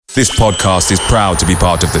This podcast is proud to be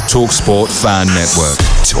part of the TalkSport Fan Network.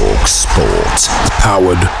 TalkSport.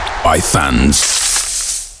 Powered by fans.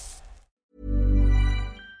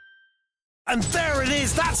 And there it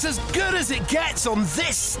is, that's as good as it gets on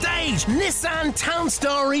this stage. Nissan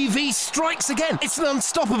Townstar EV strikes again. It's an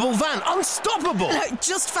unstoppable van, unstoppable.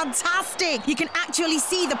 Just fantastic. You can actually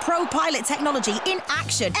see the Pro Pilot technology in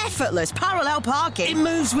action. Effortless parallel parking. It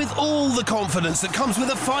moves with all the confidence that comes with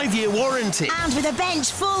a 5-year warranty. And with a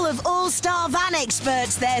bench full of all-star van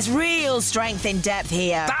experts, there's real strength in depth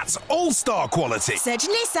here. That's all-star quality. Search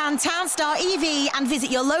Nissan Townstar EV and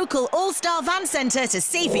visit your local all-star van centre to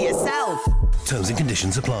see for yourself. Terms and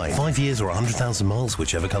conditions apply. 5 years or 100,000 miles,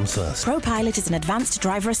 whichever comes first. Pro Pilot is an advanced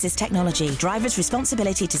driver assist technology. Driver's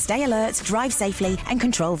responsibility to stay alert, drive safely, and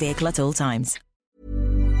control vehicle at all times.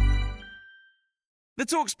 The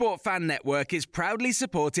TalkSport Fan Network is proudly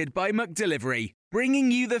supported by McDelivery, bringing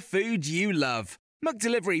you the food you love.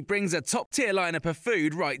 McDelivery brings a top-tier lineup of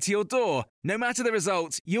food right to your door. No matter the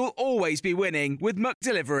result, you'll always be winning with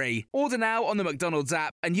McDelivery. Order now on the McDonald's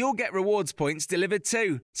app and you'll get rewards points delivered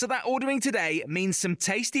too. So that ordering today means some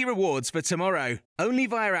tasty rewards for tomorrow. Only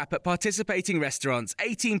via app at participating restaurants.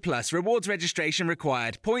 18 plus. Rewards registration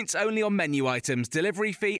required. Points only on menu items.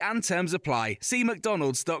 Delivery fee and terms apply. See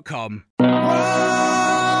mcdonalds.com. What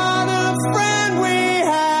a friend we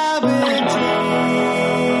have in Jesus.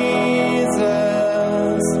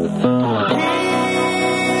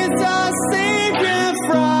 He's our Savior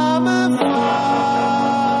from afar.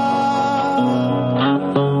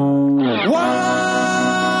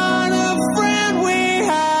 What a friend we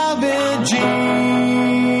have in Jesus.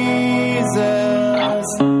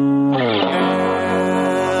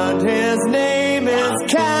 And his name is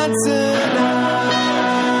Cancer.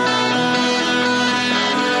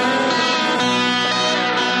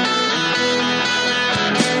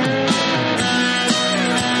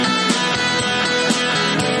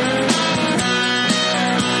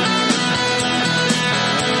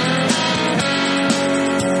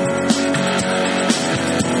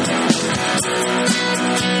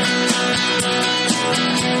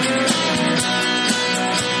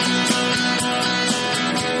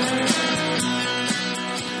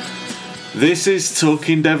 This is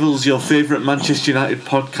Talking Devils, your favourite Manchester United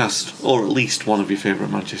podcast, or at least one of your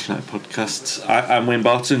favourite Manchester United podcasts. I'm Wayne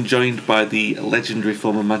Barton, joined by the legendary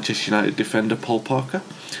former Manchester United defender Paul Parker.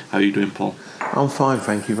 How are you doing, Paul? I'm fine,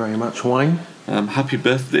 thank you very much, Wayne. Happy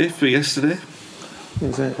birthday for yesterday.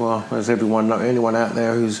 Is it? Well, as everyone knows, anyone out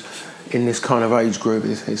there who's in this kind of age group,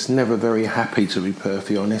 it's never very happy, to be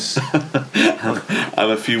perfectly honest. I'm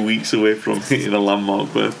a few weeks away from hitting a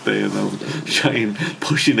landmark birthday, and I'm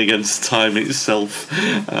pushing against time itself.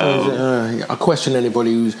 I question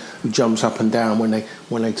anybody who jumps up and down when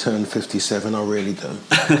they turn 57. I really do.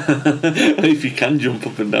 If you can jump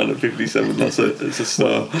up and down at 57, that's a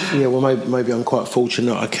start. Yeah, well, maybe I'm quite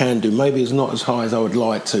fortunate I can do. Maybe it's not as high as I would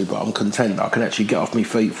like to, but I'm content that I can actually get off my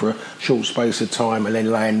feet for a short space of time and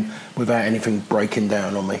then land without anything breaking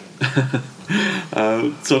down on me.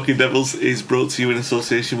 Talking Devils is brought to you in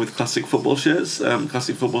association with Classic Football Shirts.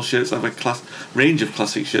 Classic Football Shirts have a range of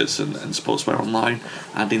classic shirts and sportswear online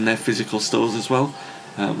and in their physical stores as well.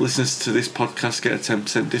 Listeners to this podcast get a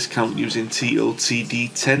 10% discount using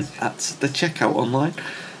TOTD10 at the checkout online.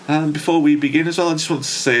 Before we begin as well, I just want to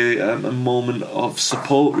say a moment of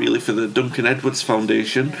support really for the Duncan Edwards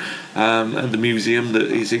Foundation and the museum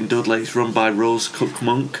that is in Dudley. It's run by Rose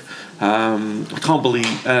Cook-Monk. I can't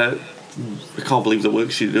believe the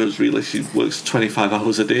work she does, really. She works 25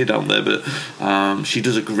 hours a day down there, but she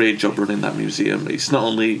does a great job running that museum. It's not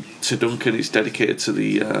only to Duncan, it's dedicated to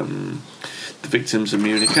the victims of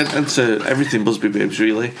Munich and to everything Busby Babes,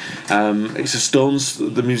 really.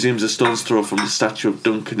 The museum's a stone's throw from the statue of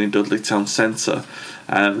Duncan in Dudley Town Centre.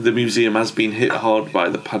 The museum has been hit hard by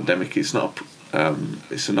the pandemic. It's a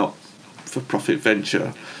not-for-profit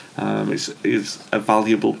venture. It's a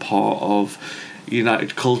valuable part of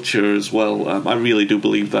United culture as well. I really do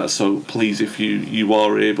believe that, so please, if you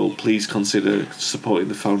are able, please consider supporting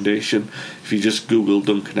the foundation. If you just Google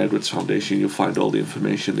Duncan Edwards Foundation, you'll find all the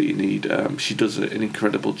information that you need. She does an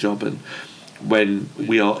incredible job, and when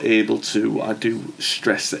we are able to, I do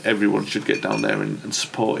stress that everyone should get down there and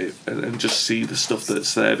support it and just see the stuff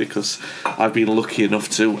that's there, because I've been lucky enough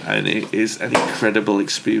to, and it is an incredible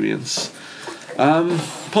experience.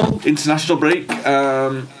 Paul, international break.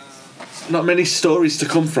 Not many stories to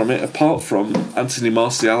come from it, apart from Anthony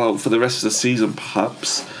Martial out for the rest of the season,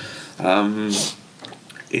 perhaps.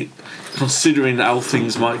 Considering how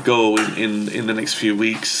things might go in the next few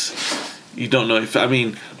weeks, you don't know if... I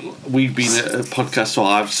mean, we've been a podcast, or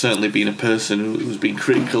I've certainly been a person who's been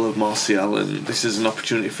critical of Martial, and this is an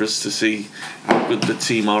opportunity for us to see how good the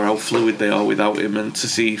team are, how fluid they are without him, and to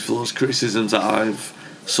see for those criticisms that I've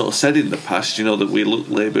sort of said in the past, that we look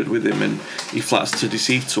laboured with him and he flatters to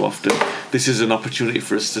deceive too often. This is an opportunity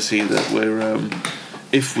for us to see that we're...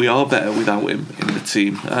 if we are better without him in the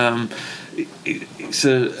team. It's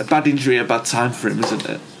a bad injury, a bad time for him, isn't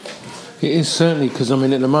it? It is, certainly, because at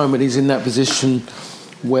the moment he's in that position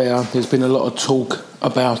where there's been a lot of talk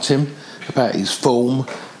about him, about his form,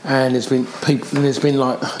 and I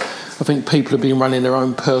think people have been running their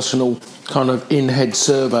own personal kind of in-head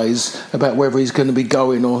surveys about whether he's going to be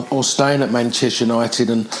going or staying at Manchester United.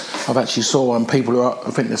 And I've actually saw one.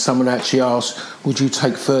 I think there's someone actually asked, would you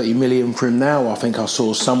take 30 million for him now? I think I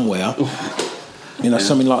saw somewhere,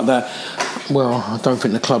 something like that. Well, I don't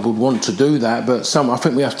think the club would want to do that, but I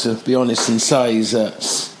think we have to be honest and say is that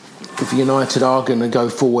if United are going to go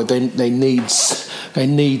forward, they need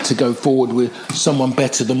to go forward with someone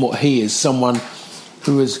better than what he is, someone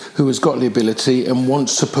who has got the ability and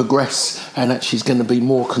wants to progress and actually is going to be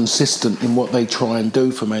more consistent in what they try and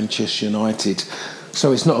do for Manchester United.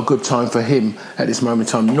 So it's not a good time for him at this moment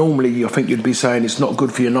in time. Normally, I think you'd be saying it's not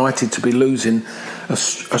good for United to be losing a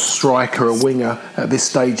striker, a winger at this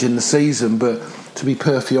stage in the season. But to be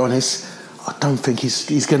perfectly honest, I don't think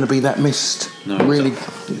he's going to be that missed. No, really,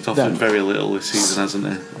 he's offered very little this season, hasn't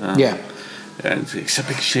he? Yeah. And it's a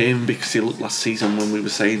big shame because he looked last season when we were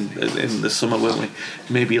saying in the summer, weren't we?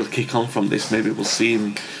 Maybe he'll kick on from this. Maybe we'll see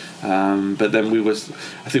him. But then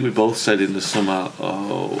I think we both said in the summer,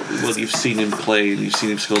 you've seen him play and you've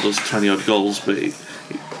seen him score those 20-odd goals, but it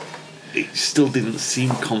still didn't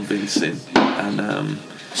seem convincing. And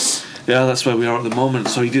that's where we are at the moment.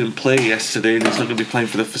 So he didn't play yesterday and he's not going to be playing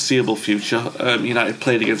for the foreseeable future. United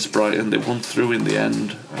played against Brighton. They won through in the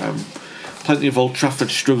end. Plenty of Old Trafford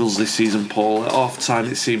struggles this season, Paul. At half-time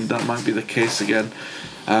it seemed that might be the case again.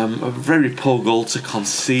 A very poor goal to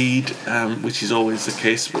concede, which is always the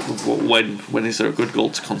case. When is there a good goal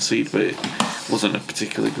to concede? But it wasn't a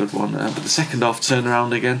particularly good one. But the second half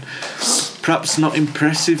turnaround again, perhaps not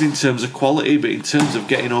impressive in terms of quality, but in terms of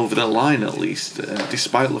getting over the line at least,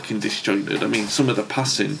 despite looking disjointed. I mean, some of the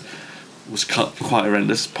passing was quite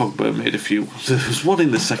horrendous. Pogba made a few. There was one in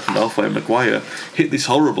the second half where Maguire hit this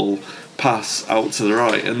horrible pass out to the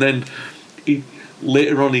right, and then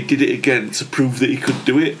later on he did it again to prove that he could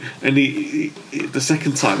do it, and he the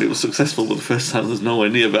second time it was successful, but the first time was nowhere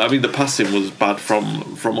near. But I mean, the passing was bad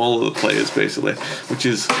from all of the players basically, which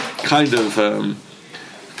is kind of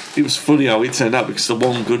it was funny how it turned out, because the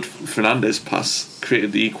one good Fernandes pass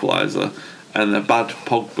created the equaliser, and the bad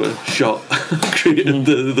Pogba shot created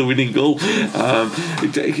the winning goal.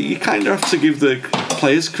 You kind of have to give the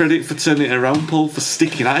players credit for turning it around, Paul, for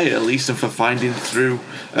sticking at it at least, and for finding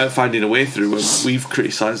a way through. And we've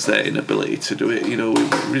criticised their inability to do it. We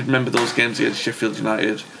remember those games against Sheffield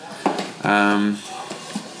United,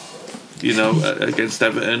 against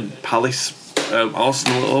Everton, Palace,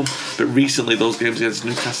 Arsenal at home. But recently, those games against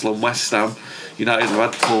Newcastle and West Ham, United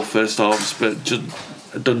have had poor first halves, but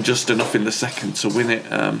done just enough in the second to win it.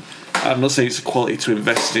 I'm not saying it's a quality to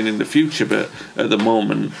invest in the future, but at the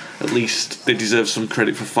moment, at least they deserve some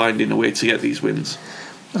credit for finding a way to get these wins.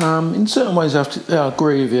 In certain ways, I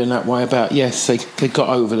agree with you in that way about, yes, they got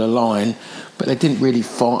over the line, but they didn't really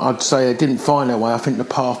find, I'd say they didn't find their way. I think the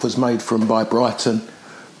path was made for them by Brighton.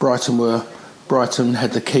 Brighton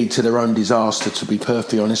had the key to their own disaster, to be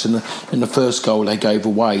perfectly honest. And in the first goal they gave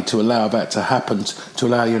away to allow that to happen, to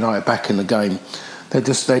allow United back in the game.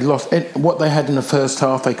 They lost what they had in the first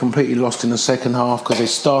half. They completely lost in the second half, because they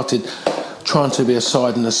started trying to be a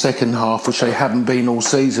side in the second half, which they haven't been all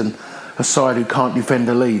season. A side who can't defend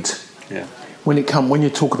the lead. Yeah. When you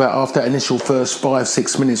talk about after that initial first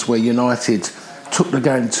 5-6 minutes where United took the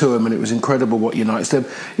game to them, and it was incredible what United.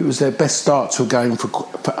 It was their best start to a game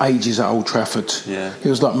for ages at Old Trafford. Yeah. It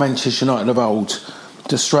was like Manchester United of old.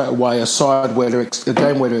 Just straight away, a side where a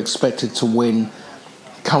game where they're expected to win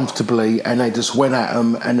comfortably, and they just went at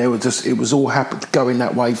them, and it was all happy going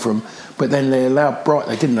that way for them. But then they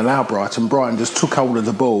didn't allow Brighton. Brighton just took hold of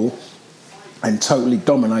the ball and totally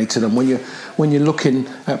dominated them. When you're looking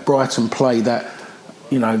at Brighton play, that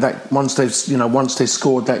once they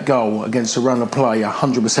scored that goal against a run of play,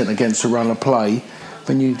 100% against a run of play,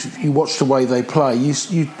 then you watch the way they play.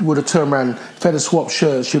 You would have turned around, if they had swapped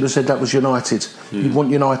shirts, you'd have said that was United. You'd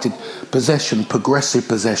want United possession, progressive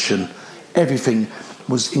possession, everything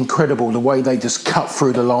was incredible. The way they just cut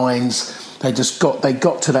through the lines, they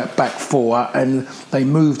got to that back four, and they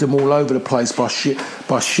moved them all over the place by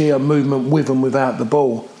sheer movement with and without the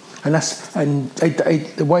ball.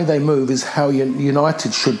 the way they move is how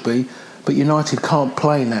United should be, but United can't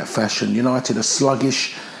play in that fashion. United are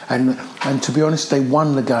sluggish, and to be honest, they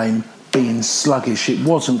won the game being sluggish. It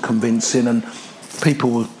wasn't convincing, and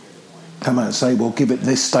people will come out and say, well, give it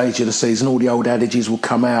this stage of the season, all the old adages will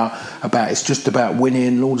come out about it's just about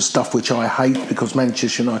winning, all the stuff which I hate, because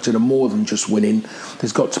Manchester United are more than just winning.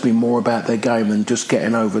 There's got to be more about their game than just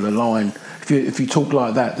getting over the line. If you talk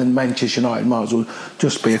like that, then Manchester United might as well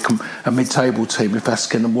just be a mid-table team, if that's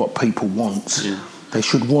kind of what people want. Yeah. They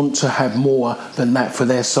should want to have more than that for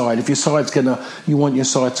their side. If your side's you want your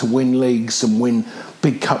side to win leagues and win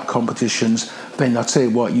big cup competitions, then I tell you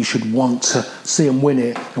what, you should want to see them win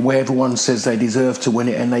it, and where everyone says they deserve to win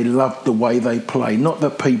it and they love the way they play. Not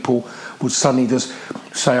that people would suddenly just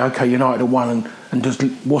say, OK, United have won and just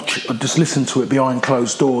watch or just listen to it behind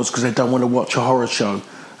closed doors because they don't want to watch a horror show.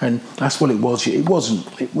 And that's what it was. It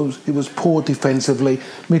wasn't. It was poor defensively.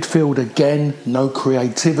 Midfield again, no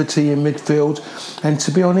creativity in midfield. And to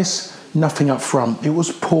be honest, nothing up front. It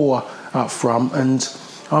was poor up front. And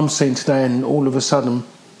I'm seeing today, and all of a sudden,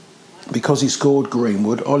 because he scored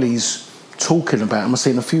Greenwood, Ollie's talking about him. I've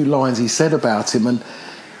seen a few lines he said about him, and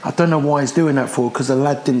I don't know why he's doing that for, because the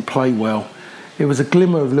lad didn't play well. It was a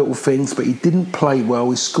glimmer of little things, but he didn't play well.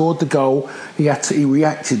 He scored the goal. He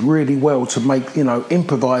reacted really well to make,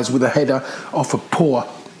 improvise with a header off a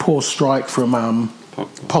poor strike from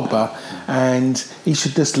Pogba, and he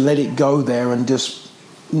should just let it go there and just,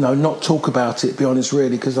 not talk about it. Be honest,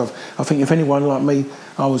 really, because I think if anyone like me,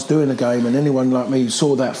 I was doing a game, and anyone like me who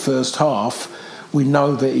saw that first half, we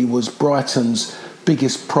know that he was Brighton's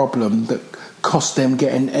biggest problem that cost them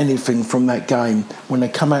getting anything from that game. When they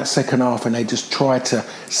come out second half and they just try to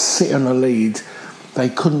sit on a lead, they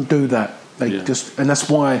couldn't do that. And that's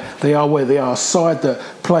why they are where they are. A side that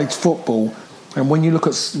plays football, and when you look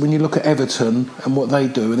at Everton and what they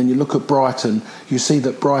do, and then you look at Brighton, you see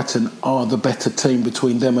that Brighton are the better team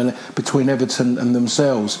between Everton and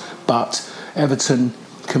themselves. But Everton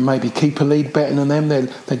can maybe keep a lead better than them.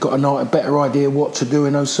 They've got a better idea what to do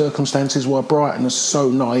in those circumstances, while Brighton are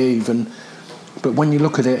so naive. But when you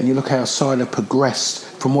look at it and you look how side have progressed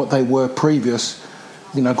from what they were previous,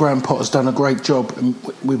 Graham Potter's done a great job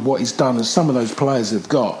with what he's done. And some of those players they've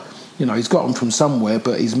got, he's got them from somewhere,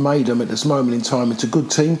 but he's made them at this moment in time into good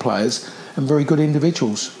team players and very good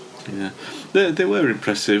individuals. Yeah, they were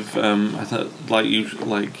impressive. I thought, like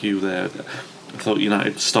you there, I thought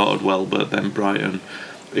United started well, but then Brighton,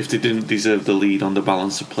 if they didn't deserve the lead on the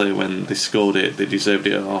balance of play when they scored it, they deserved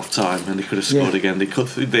it at half time, and they could have scored again. They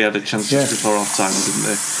had a chance just before half time, didn't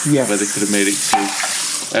they? Yeah. Where they could have made it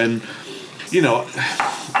 2. And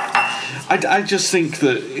I just think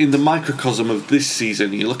that in the microcosm of this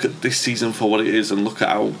season, you look at this season for what it is, and look at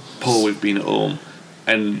how poor we've been at home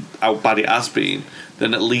and how bad it has been.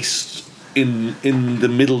 Then at least in the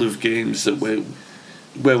middle of games that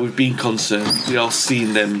where we've been concerned, we are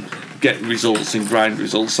seeing them get results and grind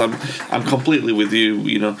results. I'm completely with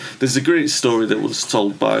you. There's a great story that was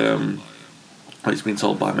told by it's been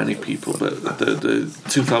told by many people, but the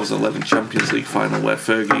 2011 Champions League final where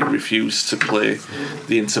Fergie refused to play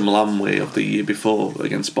the Inter Milan way of the year before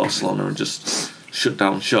against Barcelona and just shut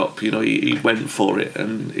down shop. He went for it,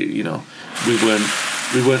 and we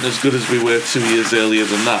weren't as good as we were 2 years earlier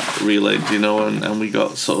than that, really. And we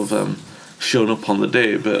got sort of shown up on the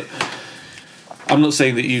day, but I'm not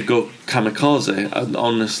saying that you go kamikaze, and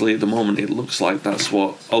honestly at the moment it looks like that's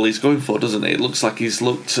what Ollie's going for, doesn't it? It looks like he's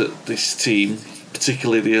looked at this team,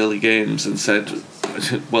 particularly the early games, and said,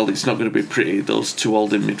 well, it's not going to be pretty, those two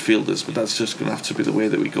holding midfielders, but that's just going to have to be the way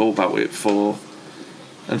that we go about it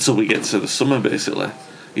until we get to the summer, basically.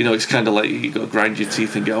 It's kind of like you've got to grind your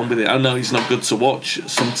teeth and get on with it. I know he's not good to watch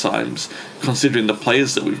sometimes, considering the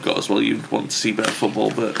players that we've got as well. You'd want to see better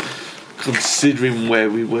football, but considering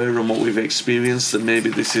where we were and what we've experienced, that maybe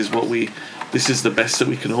this is the best that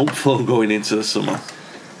we can hope for going into the summer.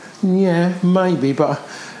 Yeah, maybe, but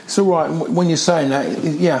it's all right when you're saying that.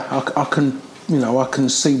 Yeah, I can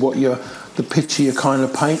see what the picture you're kind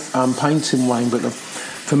of painting, Wayne. But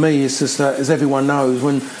for me, it's just that, as everyone knows,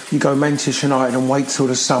 when you go Manchester United and wait till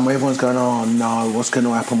the summer, everyone's going, "Oh no, what's going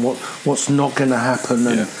to happen? What's not going to happen?"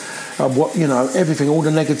 And everything, all the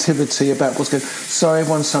negativity about what's going. So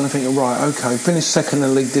everyone's starting to think, right, okay, finish second in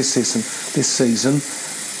the league this season.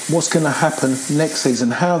 What's going to happen next season?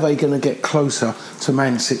 How are they going to get closer to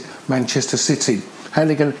Manchester City? How are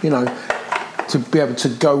they going to be able to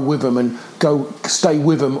go with them and stay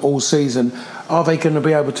with them all season? Are they going to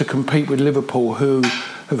be able to compete with Liverpool, who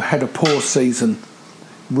have had a poor season,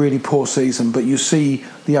 really poor season? But you see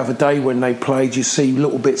the other day when they played, you see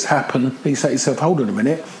little bits happen. You say to yourself, hold on a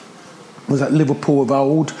minute. was that Liverpool of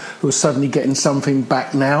old who are suddenly getting something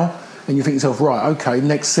back now, and you think to yourself, right, okay,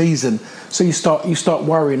 next season. So you start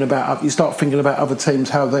worrying about, you start thinking about other teams,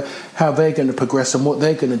 how they're going to progress and what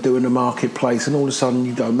they're going to do in the marketplace, and all of a sudden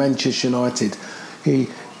you go Manchester United,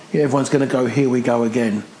 everyone's going to go, here we go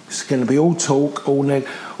again. It's going to be all talk, all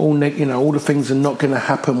the things are not going to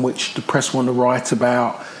happen which the press want to write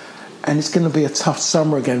about. And it's going to be a tough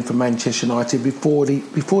summer again for Manchester United before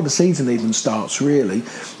the season even starts, really,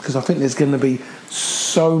 because I think there's going to be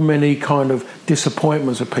so many kind of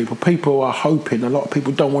disappointments of people. People are hoping. A lot of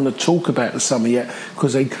people don't want to talk about the summer yet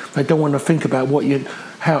because they don't want to think about they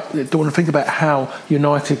don't want to think about how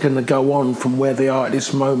United are going to go on from where they are at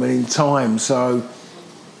this moment in time. So.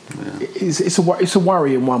 Yeah. It's a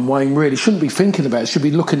worry in one way, and really shouldn't be thinking about it. Should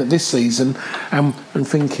be looking at this season and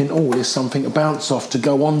thinking, oh, there's something to bounce off to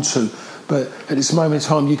go on to. But at this moment in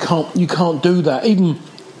time, you can't do that. Even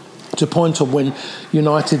to point of when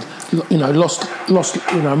United, lost,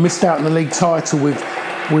 missed out on the league title with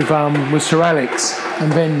Sir Alex,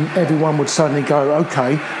 and then everyone would suddenly go,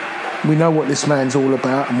 okay, we know what this man's all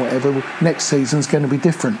about, and whatever. Next season's going to be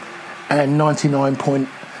different, and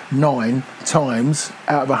 99.9 times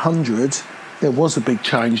out of 100 there was a big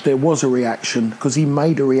change, there was a reaction, because he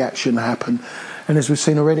made a reaction happen. And as we've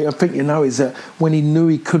seen already, I think is that when he knew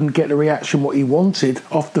he couldn't get the reaction what he wanted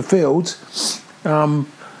off the field,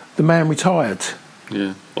 the man retired.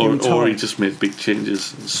 Yeah, or he just made big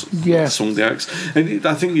changes and swung the axe. And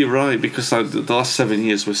I think you're right, because the last 7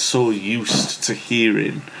 years we're so used to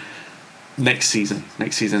hearing next season.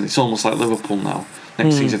 It's almost like Liverpool now.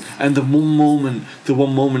 Next season, and the one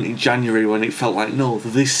moment in January when it felt like, no,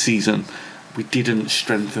 this season we didn't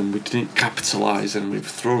strengthen, we didn't capitalise, and we've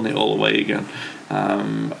thrown it all away again.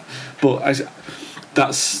 But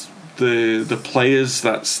that's the players,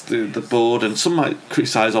 that's the board, and some might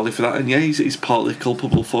criticise Ollie for that, and he's partly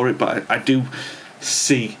culpable for it. But I do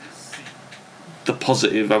see the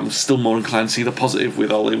positive. I'm still more inclined to see the positive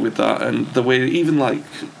with Ollie with that, and the way even like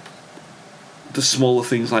the smaller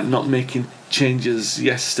things like not making changes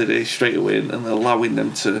yesterday straight away and allowing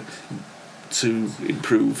them to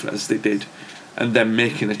improve as they did, and then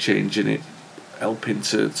making a change in it, helping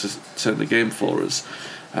to turn the game for us.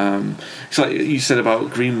 It's like you said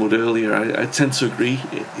about Greenwood earlier. I tend to agree.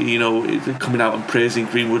 Coming out and praising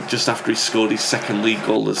Greenwood just after he scored his second league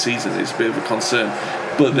goal of the season is a bit of a concern.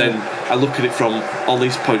 But then I look at it from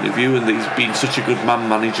Ollie's point of view, and that he's been such a good man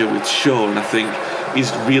manager with Shaw, and I think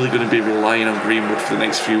he's really going to be relying on Greenwood for the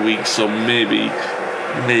next few weeks. So maybe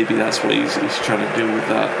that's what he's trying to do with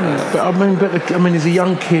that. But I mean, as a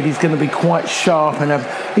young kid, he's going to be quite sharp, and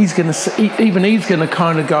he's going to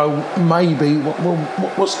kind of go, maybe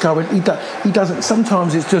what's going. He doesn't.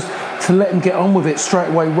 Sometimes it's just to let him get on with it straight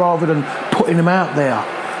away, rather than putting him out there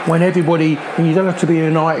when everybody. And you don't have to be a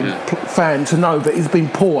United fan to know that he's been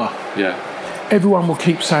poor. Yeah. Everyone will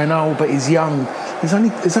keep saying, "Oh, but he's young."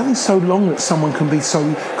 There's only so long that someone can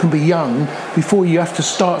be young before you have to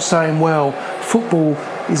start saying, well, football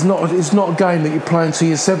is not a game that you're playing until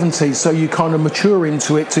you're 70, so you kind of mature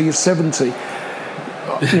into it till you're 70.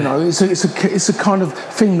 It's a kind of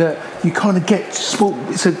thing that you kind of get.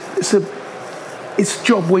 It's a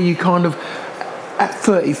job where you kind of, at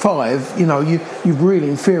 35, you've really,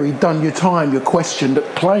 in theory, done your time. You're questioned at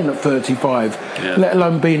playing at 35, let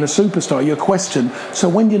alone being a superstar. You're questioned. So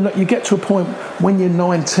when you get to a point when you're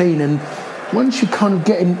 19, and once you're kind of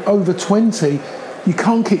getting over 20, you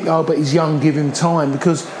can't keep, but he's young, give him time,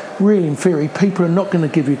 because really, in theory, people are not going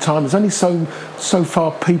to give you time. There's only so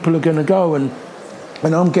far people are going to go, and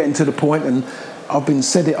I'm getting to the point, and I've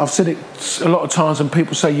said it a lot of times, and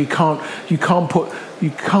people say you can't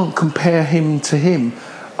compare him to him.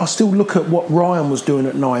 I still look at what Ryan was doing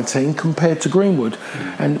at 19 compared to Greenwood,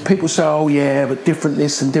 and people say, oh yeah, but different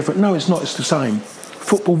this and different. No, it's not. It's the same.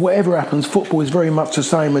 Football, whatever happens, football is very much the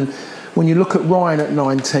same. And when you look at Ryan at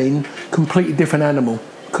 19, completely different animal,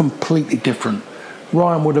 completely different.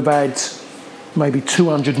 Ryan would have had maybe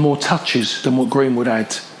 200 more touches than what Greenwood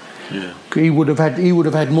had. Yeah. He would have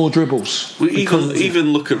had more dribbles. Well,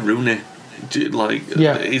 even look at Rooney.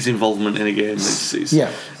 His involvement in a game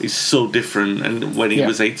is so different. And when he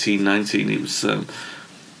was 18, 19, he was. I'm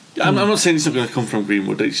not saying it's not going to come from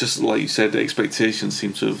Greenwood. It's just like you said, the expectations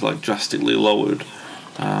seem to have drastically lowered.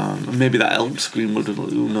 Maybe that helps Greenwood.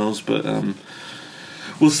 Who knows? But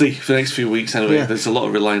we'll see for the next few weeks. Anyway, there's a lot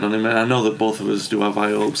of relying on him, and I know that both of us do have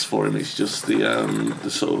high hopes for him. It's just the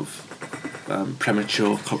sort of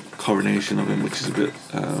premature coronation of him, which is a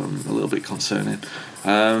little bit concerning.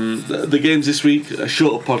 The games this week, a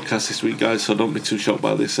shorter podcast this week, guys, so don't be too shocked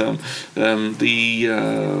by this. The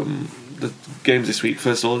games this week.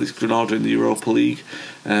 First of all, it's Granada in the Europa League.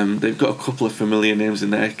 They've got a couple of familiar names in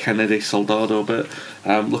there, Kennedy, Soldado, but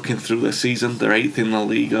looking through their season, they're 8th in La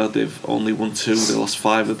Liga. They've only won 2. They lost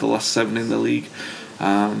 5 of the last 7 in the league.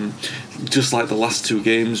 Just like the last 2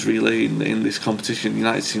 games, really, in this competition,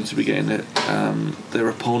 United seem to be getting their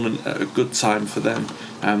opponent at a good time for them.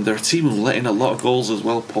 They're a team who let in a lot of goals as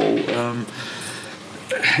well, Paul.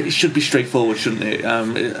 It should be straightforward, shouldn't it?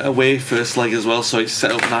 Away first leg as well, so it's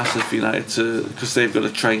set up nicely for United because they've got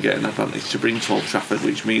to try and get an advantage to bring to Old Trafford,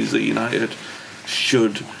 which means that United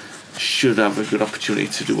should have a good opportunity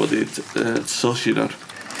to do what they did Sociedad.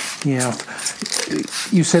 Yeah,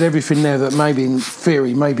 you said everything there that maybe in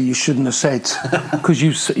theory maybe you shouldn't have said, because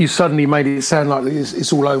you suddenly made it sound like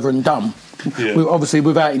it's all over and done. Yeah. Obviously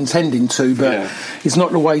without intending to, but it's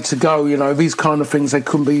not the way to go. You know, these kind of things they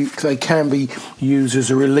can be used as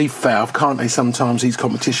a relief valve, can't they? Sometimes these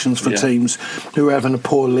competitions for teams who are having a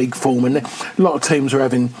poor league form, and a lot of teams are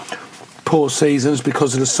having poor seasons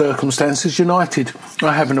because of the circumstances. United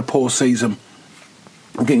are having a poor season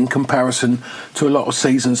in comparison to a lot of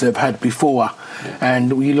seasons they've had before. And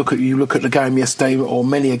you look at the game yesterday, or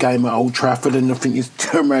many a game at Old Trafford, and I think you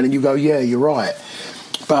turn around and you go, yeah, you're right.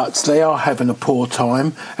 But they are having a poor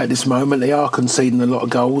time at this moment. They are conceding a lot of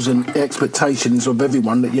goals, and the expectations of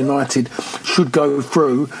everyone that United should go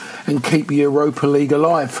through and keep the Europa League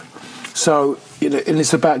alive. So, and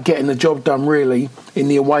it's about getting the job done really in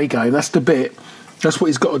the away game. That's the bit. That's what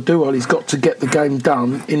he's got to do. He's got to get the game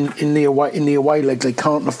done in the away leg. They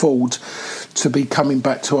can't afford to be coming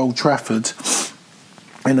back to Old Trafford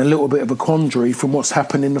in a little bit of a quandary from what's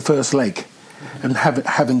happened in the first leg, and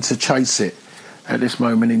having to chase it at this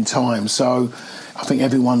moment in time. So I think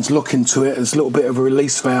everyone's looking to it as a little bit of a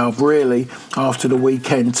release valve, really, after the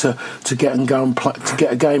weekend to get and go and to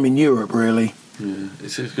get a game in Europe, really. Yeah,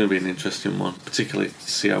 it's going to be an interesting one, particularly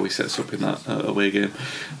to see how he sets up in that away game.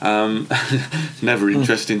 Never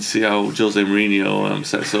interesting to see how Jose Mourinho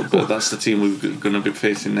sets up, but that's the team we're going to be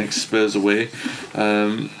facing next, Spurs away.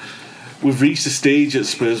 We've reached a stage at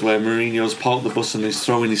Spurs where Mourinho's parked the bus and is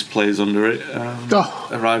throwing his players under it.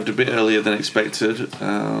 Arrived a bit earlier than expected.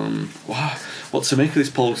 What to make of this,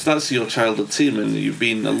 Paul? Because that's your childhood team, and you've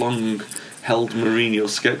been a long-held Mourinho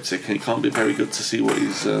sceptic, and it can't be very good to see what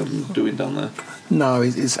he's doing down there. No,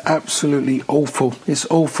 it's absolutely awful. It's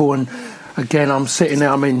awful, and again, I'm sitting there.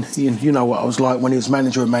 I mean, you know what I was like when he was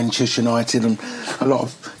manager of Manchester United, and a lot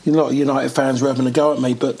of United fans were having a go at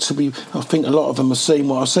me. But I think a lot of them are seeing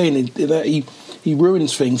what I'm seeing. That he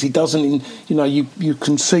ruins things. He doesn't. You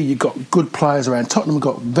can see you've got good players around. Tottenham have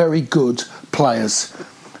got very good players,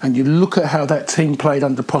 and you look at how that team played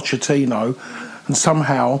under Pochettino, and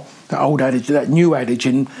somehow that old adage, that new adage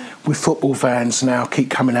with football fans now keep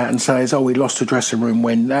coming out and says, "Oh, we lost the dressing room,"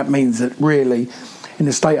 when that means that really, in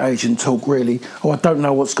the estate agent talk, really, I don't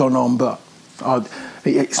know what's gone on, but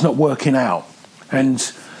it's not working out.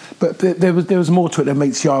 But there was more to it than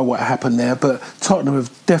meets the eye what happened there. But Tottenham have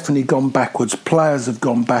definitely gone backwards. Players have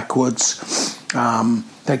gone backwards.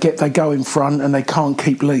 They go in front and they can't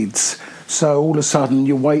keep leads. So all of a sudden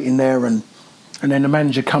you're waiting there, and then the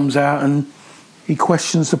manager comes out and he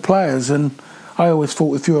questions the players. And I always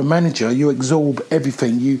thought, if you're a manager, you absorb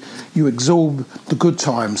everything. You absorb the good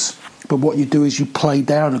times. But what you do is you play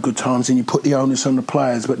down the good times and you put the onus on the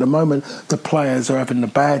players. But the moment the players are having the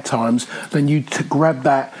bad times, then you grab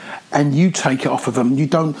that and you take it off of them.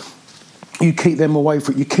 You keep them away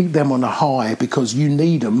from it. You keep them on a high because you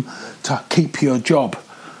need them to keep your job.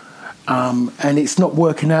 And it's not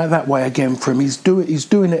working out that way again for him. He's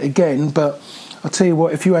doing it again. But I'll tell you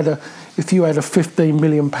what, if you had a £15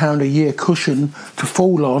 million a year cushion to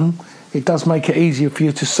fall on, it does make it easier for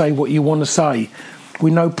you to say what you want to say. We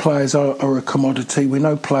know players are a commodity. We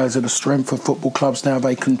know players are the strength of football clubs now.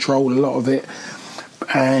 They control a lot of it.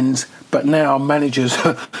 But now managers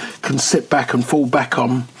can sit back and fall back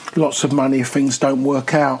on lots of money if things don't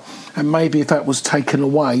work out. And maybe if that was taken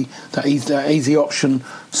away, that easy option,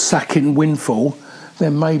 sacking windfall,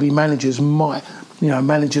 then maybe managers might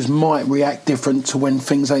react different to when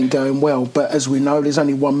things ain't going well. But as we know, there's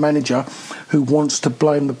only one manager who wants to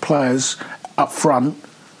blame the players up front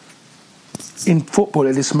in football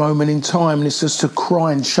at this moment in time, and it's just a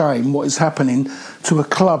crying shame what is happening to a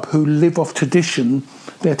club who live off tradition,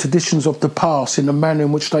 their traditions of the past, in the manner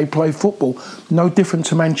in which they play football. No different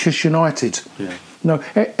to Manchester United. Yeah. No,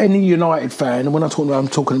 any United fan, and when I'm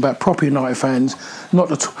talking about proper United fans, not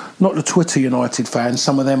the Twitter United fans,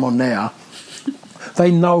 some of them on there.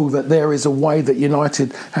 They know that there is a way that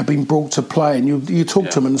United have been brought to play, and you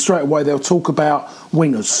talk to them, and straight away they'll talk about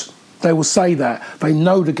wingers. They will say that. They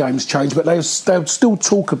know the game's changed, but they'll still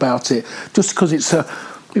talk about it just because it's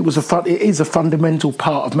it is a fundamental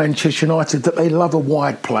part of Manchester United that they love a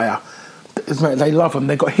wide player. They love them.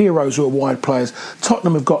 They've got heroes who are wide players.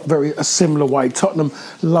 Tottenham have got a similar way. Tottenham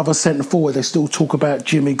love a centre forward. They still talk about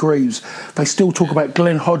Jimmy Greaves. They still talk about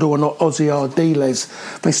Glenn Hoddle and Ozzy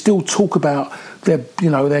Ardiles. They still talk about their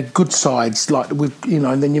good sides, like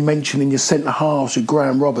and then you mention in your centre halves with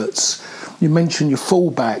Graham Roberts. You mention your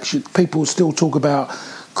fullbacks. People still talk about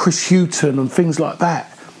Chris Hughton and things like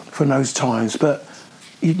that from those times, but.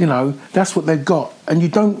 That's what they've got, and you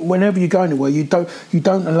don't. Whenever you go anywhere, you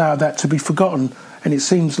don't allow that to be forgotten. And it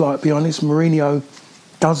seems like, be honest, Mourinho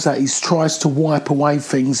does that. He tries to wipe away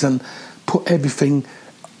things and put everything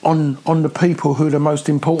on the people who are the most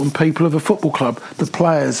important people of a football club, the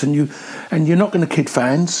players. And you're not going to kid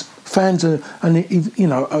fans. Fans are only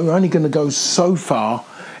going to go so far.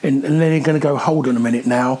 And then they're going to go, hold on a minute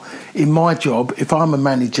now. In my job, if I'm a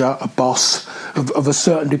manager, a boss of a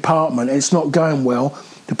certain department, and it's not going well,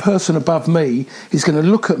 the person above me is going to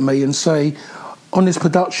look at me and say, on this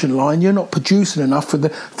production line, you're not producing enough for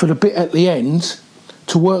the bit at the end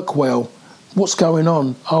to work well. What's going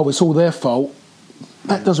on? Oh, it's all their fault.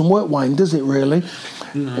 That doesn't work, Wayne, does it really?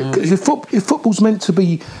 No. If football's meant to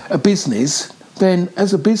be a business, then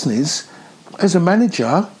as a business, as a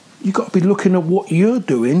manager, you've got to be looking at what you're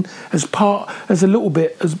doing as a part of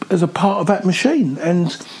that machine.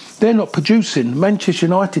 And they're not producing. Manchester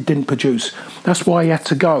United didn't produce. That's why he had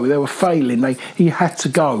to go. They were failing. He had to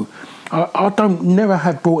go. I never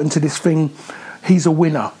have brought into this thing, he's a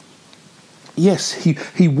winner. Yes,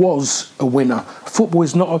 he was a winner. Football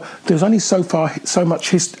is not. There's only so far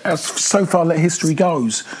that history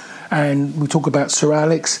goes. And we talk about Sir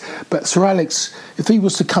Alex, but Sir Alex, if he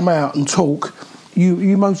was to come out and talk,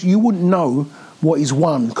 you wouldn't know what he's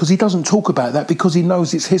won, because he doesn't talk about that, because he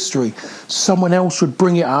knows it's history. Someone else would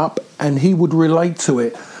bring it up and he would relate to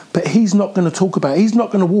it, but he's not going to talk about it. He's not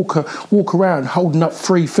going to walk around holding up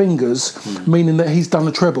 3 fingers, meaning that he's done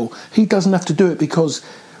a treble. He doesn't have to do it, because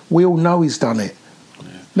we all know he's done it. Yeah.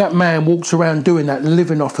 That man walks around doing that,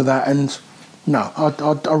 living off of that, and no,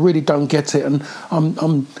 I really don't get it, and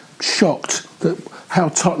I'm shocked that how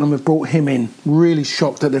Tottenham have brought him in. Really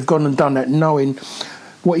shocked that they've gone and done that, knowing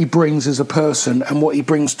what he brings as a person and what he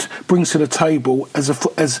brings to the table as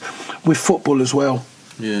with football as well.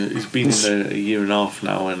 Yeah, he's been in there a year and a half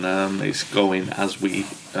now, and it's going as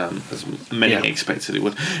many expected it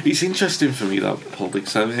would. It's interesting for me, that, Paul,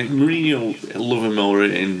 because I think Mourinho, love him or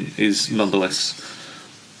is nonetheless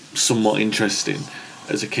somewhat interesting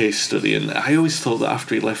as a case study. And I always thought that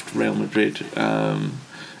after he left Real Madrid,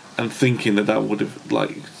 and thinking that would have,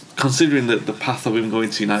 considering that the path of him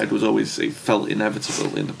going to United was always, it felt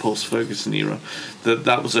inevitable in the post-Ferguson era,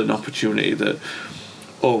 that was an opportunity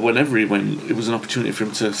whenever he went, it was an opportunity for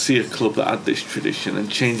him to see a club that had this tradition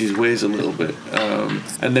and change his ways a little bit.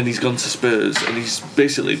 And then he's gone to Spurs, and he's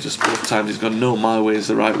basically just both times he's gone, no, my way is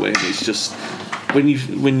the right way. And it's just, when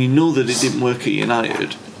you know that it didn't work at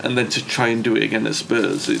United, and then to try and do it again at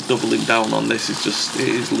Spurs, doubling down on this it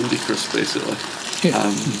is ludicrous, basically.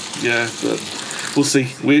 But we'll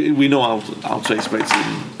see. We know how to expect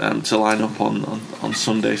him to line up on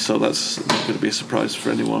Sunday, so that's not going to be a surprise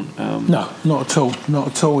for anyone. No, not at all. Not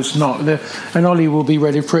at all. It's not. And Ollie will be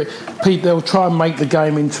ready for it. Pete, they'll try and make the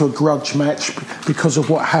game into a grudge match because of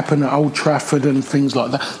what happened at Old Trafford and things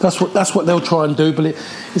like that. That's what they'll try and do, but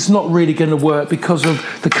it's not really going to work because of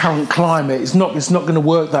the current climate. It's not going to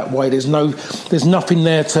work that way. There's nothing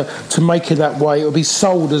there to make it that way. It'll be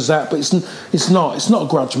sold as that, but it's not. It's not a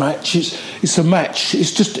grudge match. It's a match.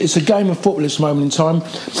 It's a game of football at this moment in time,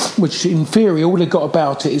 which in theory all they've got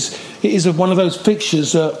about it is one of those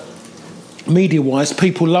fixtures that media-wise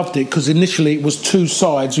people loved it, because initially it was two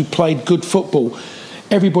sides who played good football.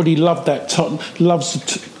 Everybody loved that. Loves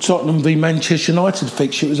the Tottenham v Manchester United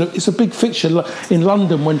fixture. It's a big fixture in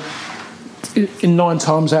London, when in 9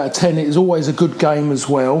 times out of 10 it is always a good game as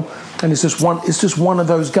well. And it's just one of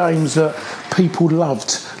those games that people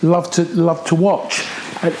love to watch.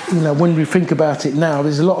 And, when we think about it now,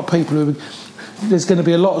 there's a lot of people there's going to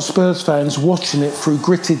be a lot of Spurs fans watching it through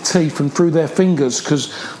gritted teeth and through their fingers, because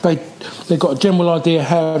they've got a general idea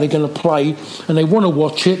how they're going to play, and they want to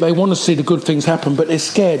watch it, they want to see the good things happen, but they're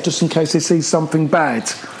scared just in case they see something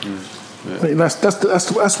bad. Yeah.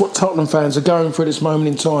 That's what Tottenham fans are going through at this moment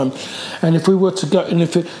in time. And if we were to go, and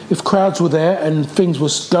if crowds were there and things were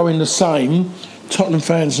going the same, Tottenham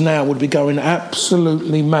fans now would be going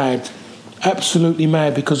absolutely mad. Absolutely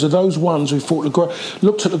mad, because of those ones who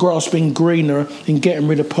looked at the grass being greener in getting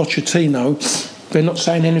rid of Pochettino. They're not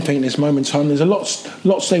saying anything at this moment in time. There's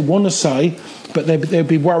lots they want to say, but they'd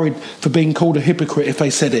be worried for being called a hypocrite if they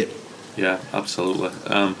said it. Yeah, absolutely.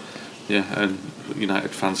 And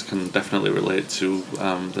United fans can definitely relate to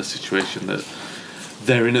the situation that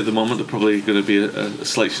they're in at the moment. They're probably going to be a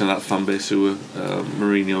selection of that fan base who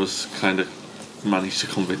Mourinho's kind of managed to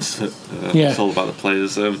convince that it's all about the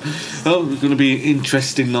players. Well, it's going to be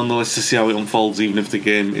interesting nonetheless to see how it unfolds, even if the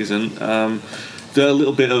game isn't. There a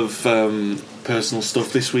little bit of personal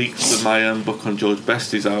stuff this week. My book on George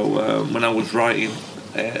Best is out. When I was writing,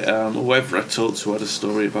 whoever I talked to had a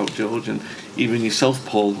story about George, and even yourself,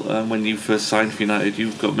 Paul, when you first signed for United,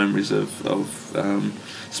 you've got memories of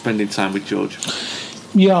spending time with George.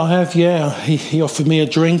 Yeah, I have, yeah. He offered me a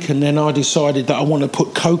drink and then I decided that I want to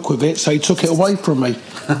put Coke with it, so he took it away from me.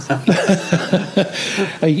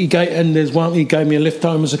 He gave me a lift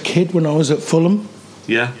home as a kid when I was at Fulham.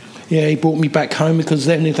 Yeah. Yeah, he brought me back home because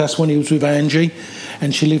that's when he was with Angie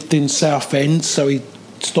and she lived in Southend, so he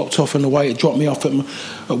stopped off on the way to drop me off at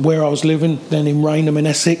where I was living, then in Rainham in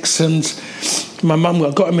Essex. And my mum,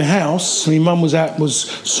 I got in my house, my mum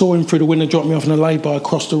saw him through the window, dropped me off in a lay-by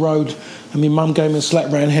across the road, and my mum gave me a slap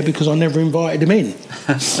round the head because I never invited him in.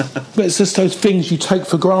 But it's just those things you take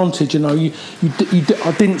for granted, you know.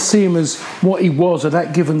 I didn't see him as what he was at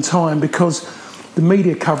that given time because the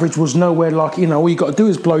media coverage was nowhere like, you know, all you got to do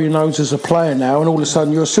is blow your nose as a player now and all of a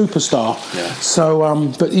sudden you're a superstar. Yeah.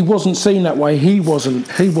 So, but he wasn't seen that way. He wasn't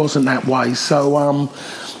that way. So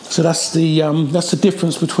that's the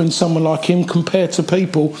difference between someone like him compared to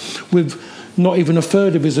people with not even a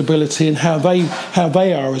third of his ability and how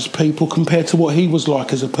they are as people compared to what he was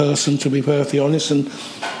like as a person, to be perfectly honest. And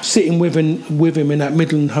sitting with him in that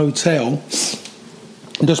Midland Hotel,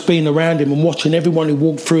 just being around him and watching everyone who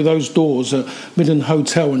walked through those doors at Midland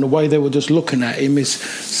Hotel and the way they were just looking at him is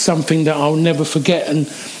something that I'll never forget. And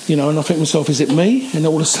you know, and I think to myself, is it me? And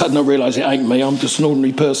all of a sudden I realise it ain't me. I'm just an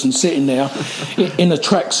ordinary person sitting there in a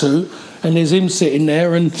tracksuit, and there's him sitting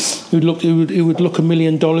there, and he would look $1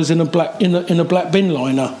 million in a black bin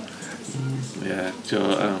liner. Yeah,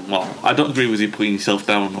 well, I don't agree with you putting yourself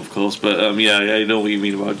down, of course, but yeah, I know what you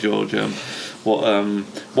mean about George. What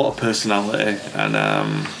a personality, and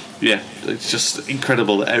yeah, it's just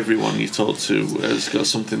incredible that everyone you talk to has got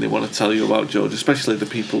something they want to tell you about George, especially the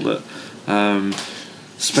people that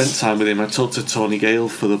spent time with him. I talked to Tony Gale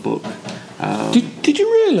for the book. Did you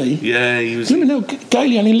really? Yeah, he was.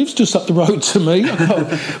 Gailey only lives just up the road to me.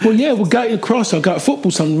 We'll go across. I go to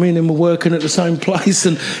football. Something. Me and him were working at the same place,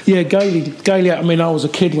 and yeah, Gailey. I mean, I was a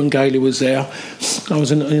kid when Gailey was there.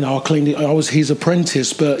 I cleaned it. I was his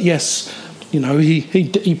apprentice, but yes. You know,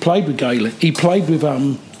 he played with Gailey. He played with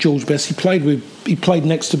George Best. He played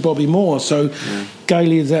next to Bobby Moore. So yeah.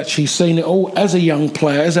 Gailey has actually seen it all as a young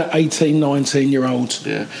player, as an 18, 19-year-old.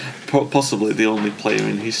 Yeah, possibly the only player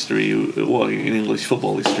in history, in English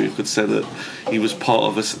football history, who could say that he was part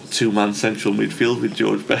of a two-man central midfield with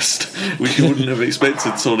George Best, which you wouldn't have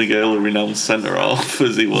expected Tony Gale, a renowned centre-half,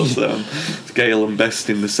 as he was. Gale and Best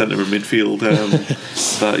in the centre of midfield.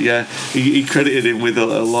 But yeah, he credited him with a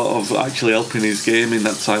lot of actually helping his game in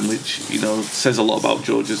that time, which, you know, says a lot about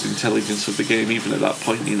George's intelligence of the game, even at that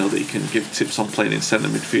point, you know, that he can give tips on playing in centre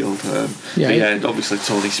midfield. But obviously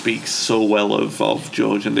Tony speaks so well of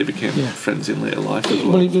George, and they became friends in later life as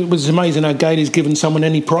well. Well, it was amazing how Gailey's given someone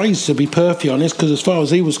any praise, to be perfectly honest, because as far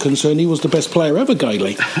as he was concerned, he was the best player ever,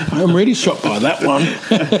 Gailey. I'm really shocked by that one.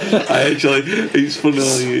 It's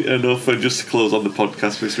funny enough, and just to close on the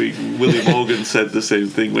podcast this week, Willie Morgan said the same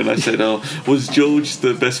thing when I said, was George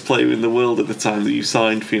the best player in the world at the time that you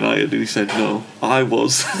signed for United? And he said, no, I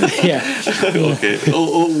was. Yeah. Okay,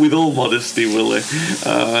 with all modesty, Willie.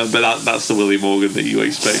 But that's the Willie Morgan that you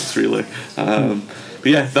expect, really. But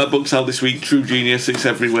yeah, that book's out this week, True Genius. It's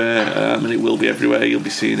everywhere, and it will be everywhere. You'll be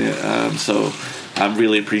seeing it. So I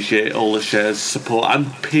really appreciate all the shares, support,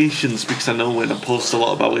 and patience, because I know when I post a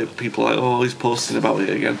lot about it, people are like, oh, he's posting about it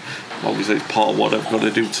again. Obviously, it's part of what I've got to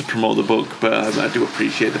do to promote the book, but I do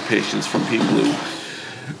appreciate the patience from people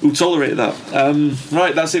who tolerate that.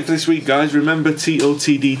 Right, that's it for this week, guys. Remember,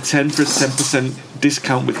 TOTD10 for a 10%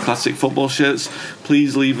 discount with classic football shirts.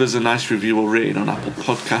 Please leave us a nice review or rating on Apple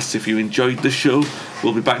Podcasts if you enjoyed the show.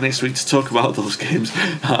 We'll be back next week to talk about those games.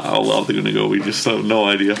 How well they're going to go, we just have no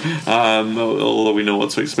idea. Although we know what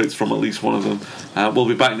to expect from at least one of them. We'll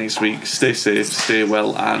be back next week. Stay safe, stay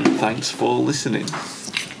well, and thanks for listening.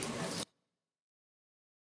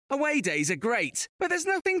 Away days are great, but there's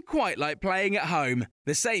nothing quite like playing at home.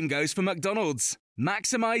 The same goes for McDonald's.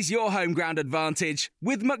 Maximise your home ground advantage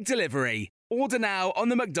with McDelivery. Order now on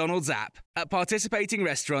the McDonald's app. At participating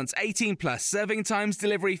restaurants, 18 plus serving times,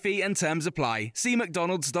 delivery fee and terms apply. See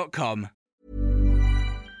mcdonalds.com.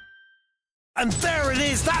 And there it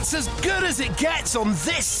is, that's as good as it gets on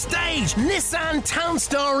this stage. Nissan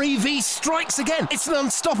Townstar EV strikes again. It's an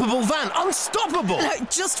unstoppable van, unstoppable. Look,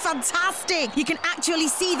 just fantastic. You can actually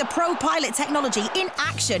see the Pro Pilot technology in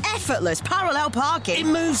action. Effortless parallel parking.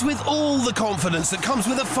 It moves with all the confidence that comes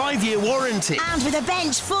with a 5-year warranty. And with a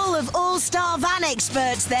bench full of all-star van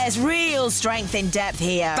experts, there's real strength in depth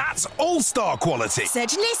here. That's all-star quality.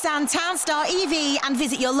 Search Nissan Townstar EV and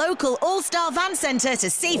visit your local all-star van centre to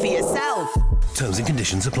see for yourself. Terms and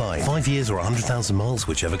conditions apply. 5 years or 100,000 miles,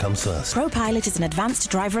 whichever comes first. Pro Pilot is an advanced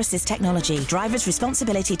driver assist technology. Driver's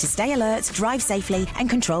responsibility to stay alert, drive safely, and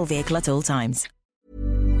control vehicle at all times.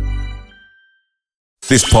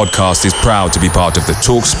 This podcast is proud to be part of the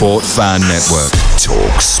TalkSport Fan Network.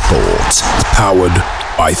 TalkSport.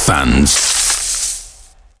 Powered by fans.